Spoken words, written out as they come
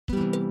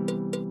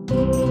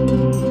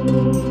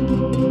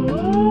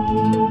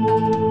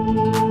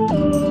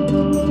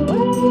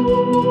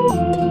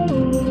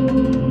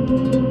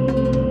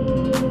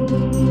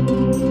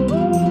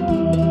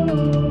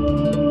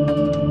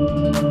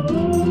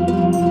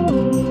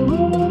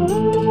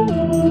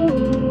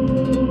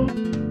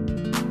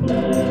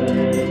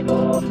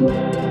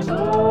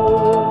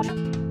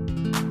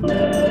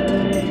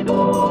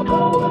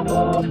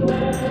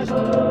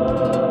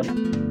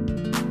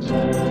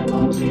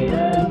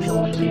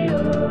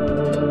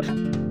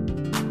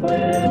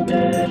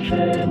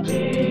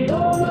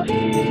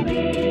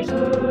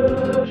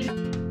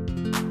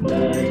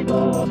May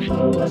God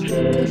show us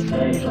His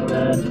favor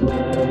and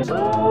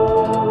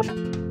blessings.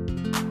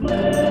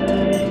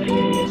 May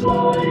His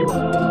light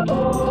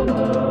upon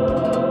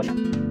us.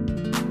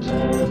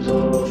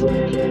 Angels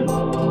with Him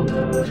on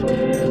earth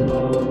will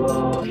know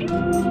of you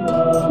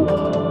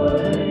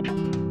alike.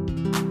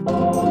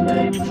 All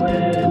nations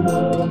will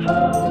know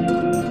how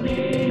you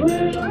be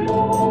with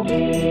your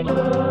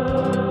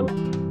kingdom.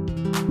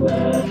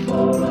 Let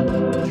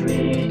foreigners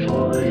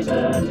rejoice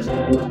and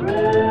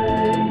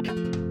celebrate.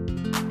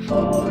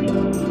 For you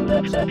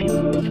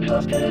execute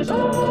justice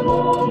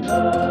among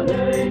the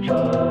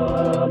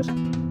nations.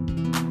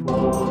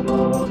 For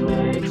God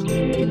makes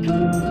deep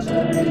to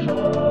save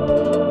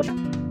us.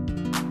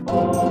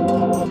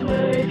 All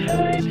make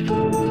haste to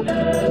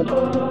help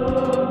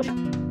us.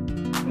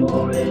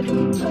 Glory to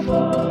the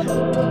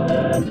Father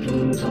and to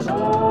the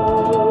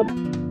Son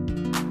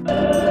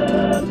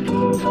and to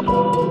the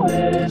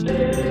Holy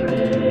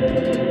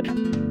Spirit,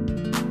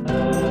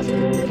 as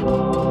it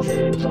was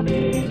in the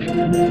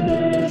beginning,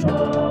 is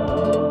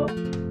now,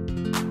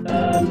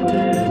 and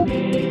will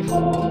be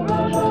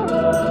forever.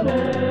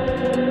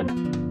 Amen.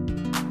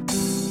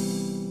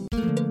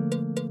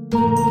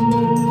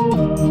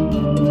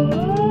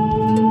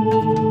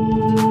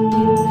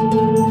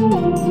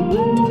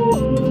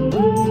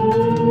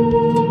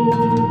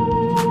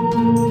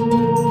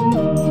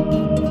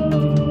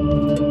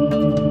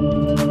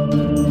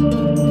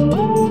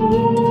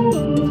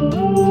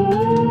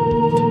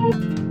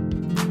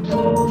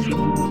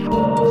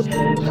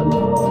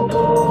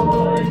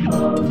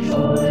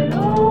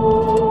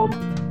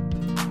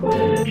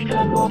 Which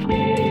cannot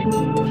be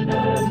moved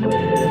and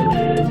will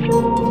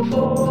endure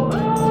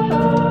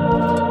forever.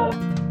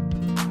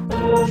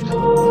 The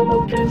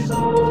smoke and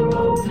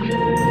sorrow of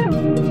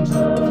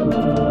Jerusalem,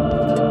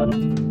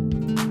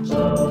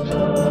 so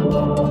the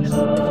walls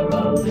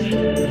around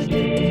His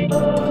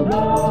kingdom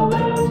now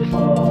and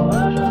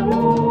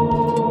forevermore.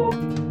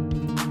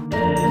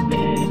 And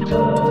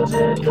because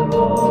it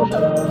grows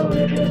a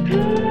wicked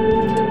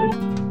king,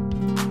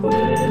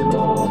 will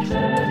not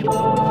set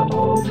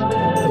upon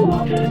them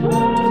walking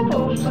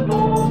weapons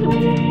upon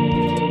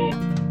me,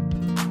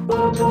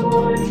 but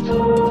always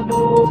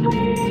upon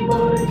me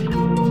life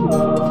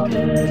throughout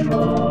His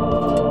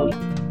wrong.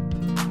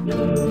 Do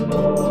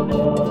not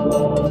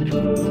know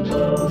unto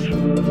those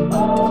who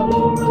are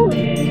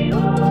morally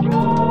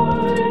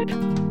upright,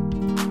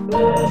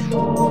 lest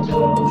for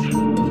those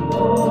who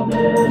are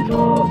meant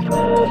of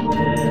flesh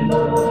with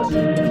us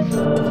is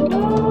the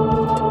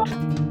dark.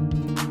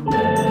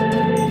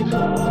 May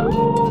the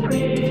Lord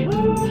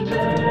remove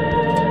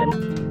them,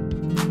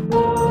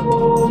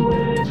 along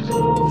with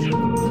those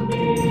who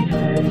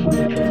behave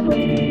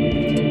wickedly.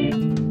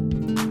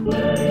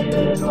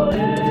 May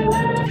Israel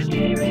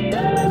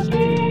experience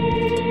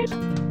peace.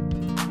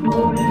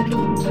 Glory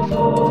to the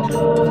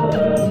Father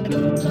and to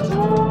the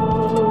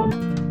Son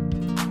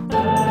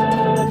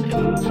and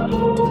to the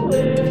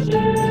Holy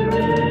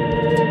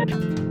Spirit,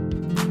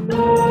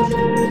 as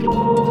it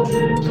was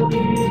in the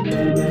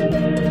beginning,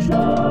 is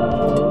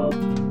now,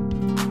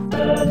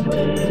 and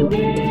will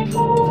be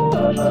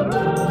forever.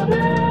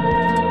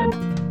 Amen.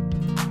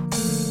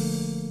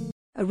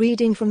 A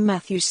reading from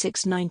Matthew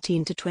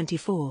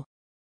 6:19-24.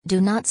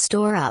 Do not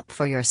store up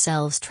for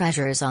yourselves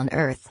treasures on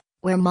earth,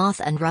 where moth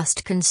and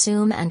rust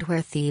consume and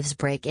where thieves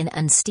break in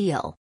and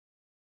steal.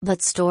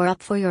 But store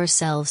up for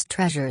yourselves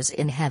treasures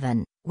in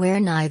heaven,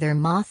 where neither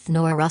moth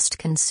nor rust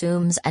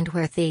consumes and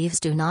where thieves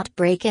do not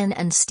break in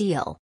and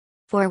steal.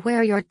 For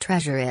where your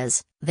treasure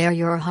is, there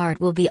your heart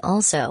will be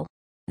also.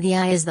 The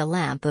eye is the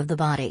lamp of the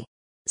body.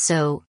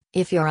 So,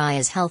 if your eye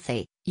is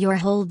healthy, your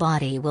whole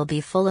body will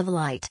be full of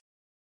light.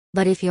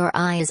 But if your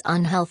eye is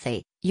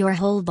unhealthy, your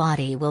whole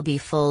body will be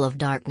full of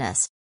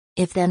darkness.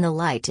 If then the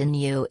light in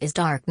you is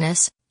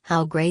darkness,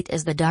 how great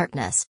is the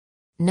darkness?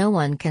 No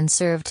one can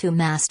serve two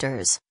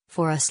masters,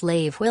 for a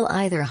slave will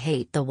either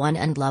hate the one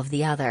and love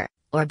the other,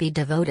 or be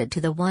devoted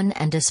to the one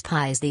and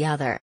despise the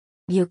other.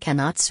 You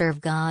cannot serve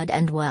God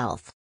and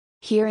wealth.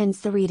 Here ends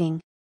the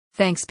reading.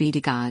 Thanks be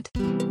to God.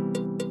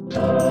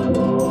 The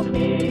Lord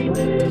be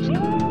with you,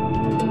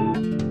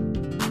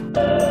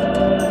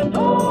 and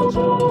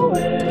also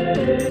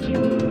with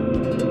you.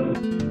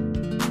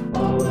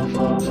 Our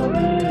Father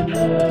in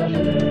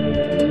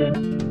heaven,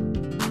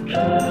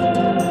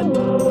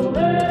 hallowed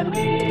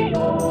be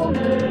your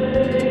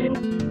name.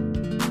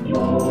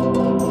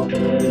 Your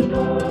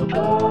kingdom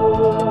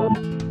come,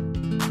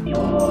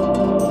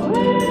 your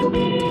will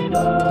be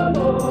done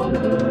on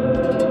earth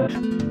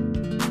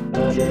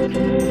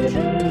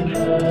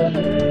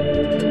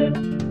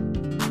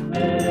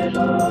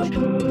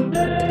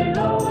today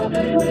our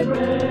daily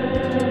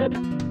bread.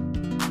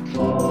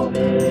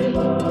 Forgive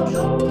us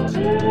our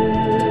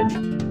sins,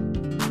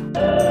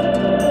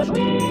 as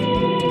we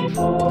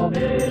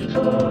forgive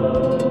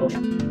those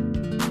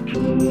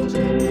who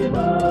sin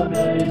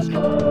against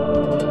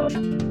us.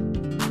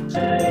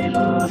 Save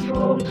us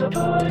from the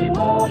time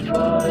of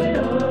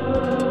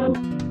trial.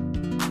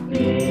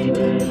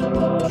 Deliver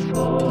us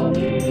from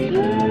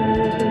evil.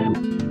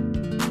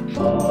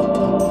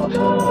 For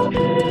the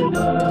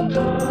kingdom,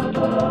 the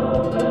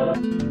power,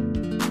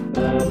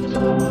 and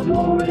the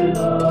glory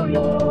are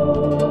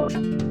yours,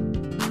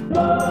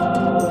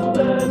 now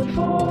and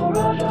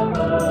forever.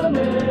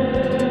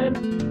 Amen.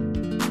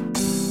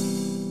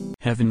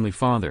 Heavenly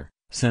Father,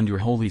 send your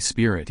Holy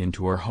Spirit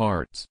into our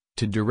hearts,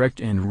 to direct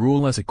and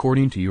rule us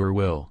according to your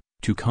will,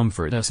 to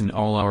comfort us in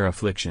all our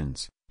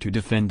afflictions, to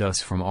defend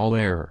us from all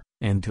error,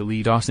 and to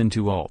lead us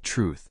into all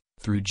truth,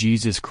 through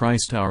Jesus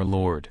Christ our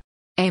Lord.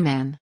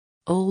 Amen.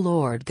 O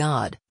Lord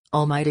God,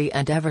 Almighty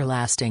and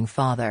everlasting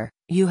Father,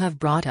 you have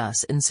brought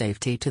us in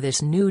safety to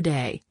this new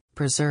day.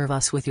 Preserve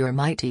us with your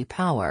mighty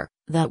power,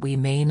 that we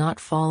may not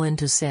fall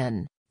into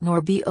sin,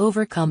 nor be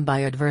overcome by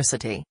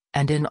adversity,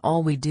 and in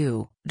all we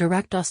do,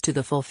 direct us to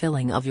the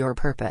fulfilling of your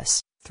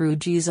purpose, through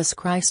Jesus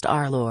Christ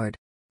our Lord.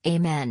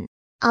 Amen.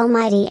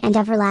 Almighty and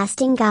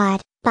everlasting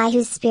God, by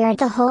whose Spirit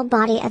the whole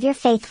body of your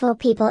faithful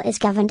people is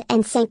governed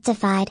and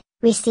sanctified,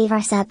 receive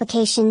our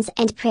supplications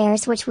and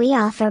prayers which we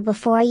offer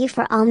before you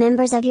for all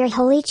members of your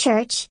holy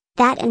church,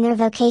 that in their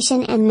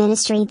vocation and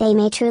ministry they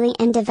may truly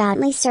and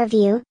devoutly serve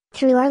you,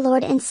 through our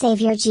Lord and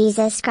Savior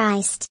Jesus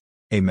Christ.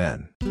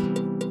 Amen.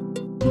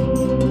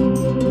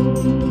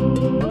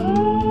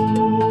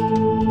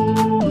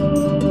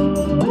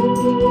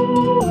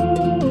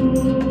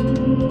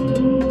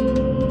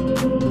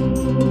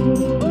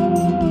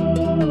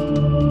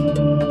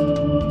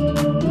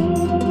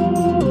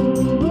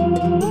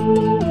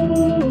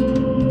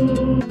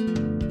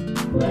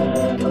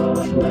 Let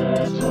us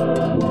bless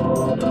the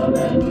Lord.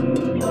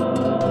 Alleluia,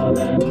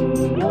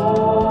 alleluia.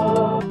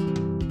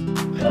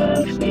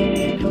 Thanks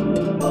be to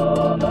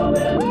God.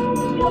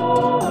 Alleluia,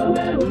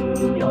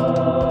 alleluia.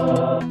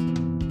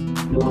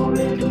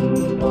 Glory to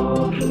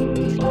God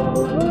whose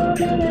power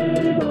working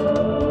in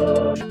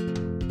us,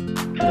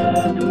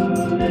 can do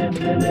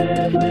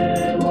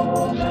infinitely